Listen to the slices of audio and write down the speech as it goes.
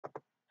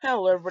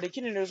Hello everybody,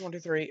 Kenny News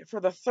 123 for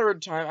the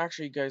third time.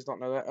 Actually, you guys don't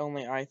know that.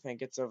 Only I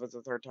think it's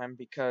the third time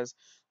because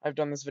I've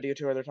done this video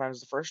two other times.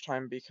 The first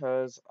time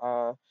because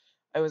I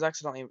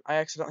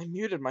accidentally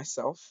muted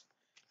myself,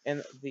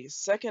 and the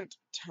second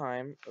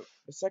time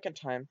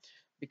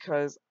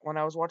because when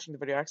I was watching the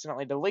video, I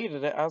accidentally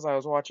deleted it as I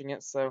was watching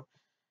it. So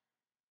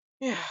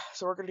yeah,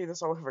 so we're gonna do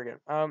this all over again.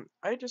 I'm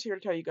just here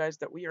to tell you guys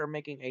that we are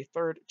making a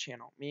third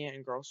channel. Me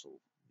and Girl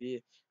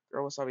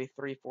Wasabi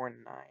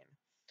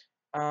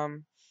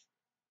 349.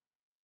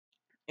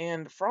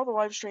 And for all the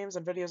live streams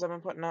and videos I've been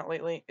putting out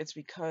lately, it's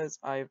because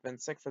I've been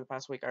sick for the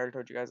past week. I already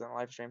told you guys on the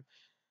live stream.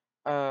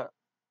 Uh,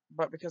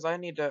 but because I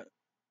need to,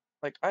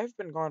 I've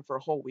been gone for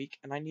a whole week,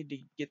 and I need to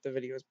get the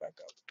videos back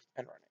up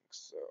and running.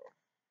 So,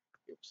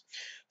 oops.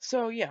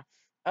 So yeah,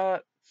 uh,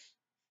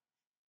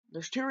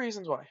 there's two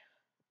reasons why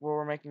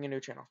we're making a new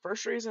channel.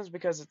 First reason is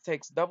because it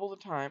takes double the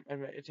time,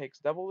 and it takes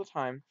double the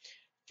time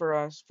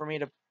for me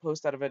to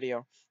post out a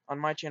video on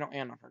my channel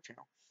and on her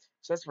channel.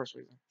 So that's the first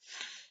reason.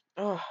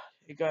 Oh,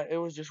 it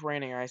was just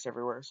raining ice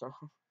everywhere. So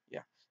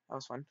yeah, that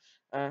was fun.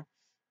 Uh.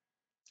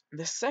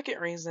 The second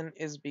reason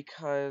is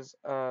because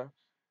I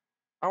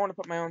want to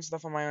put my own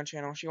stuff on my own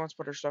channel. She wants to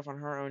put her stuff on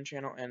her own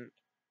channel, and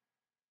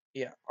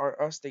yeah,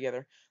 us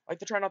together. Like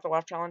the try not to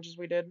laugh challenges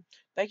we did.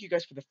 Thank you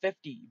guys for the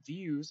 50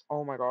 views.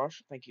 Oh my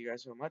gosh, thank you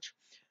guys so much.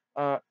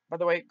 By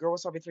the way, Girl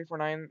Wasabi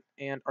 349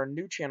 and our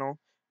new channel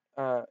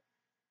uh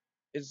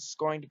is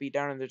going to be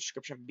down in the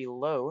description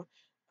below.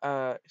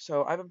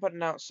 So I've been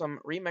putting out some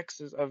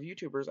remixes of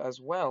YouTubers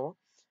as well,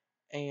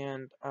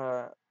 and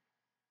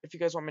if you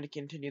guys want me to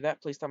continue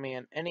that, please tell me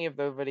in any of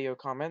the video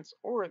comments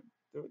or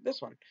this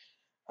one.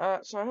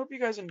 So I hope you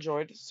guys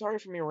enjoyed. Sorry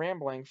for me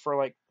rambling for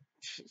like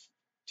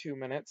 2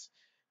 minutes,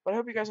 but I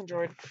hope you guys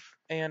enjoyed,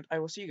 and I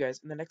will see you guys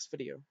in the next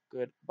video.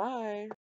 Goodbye.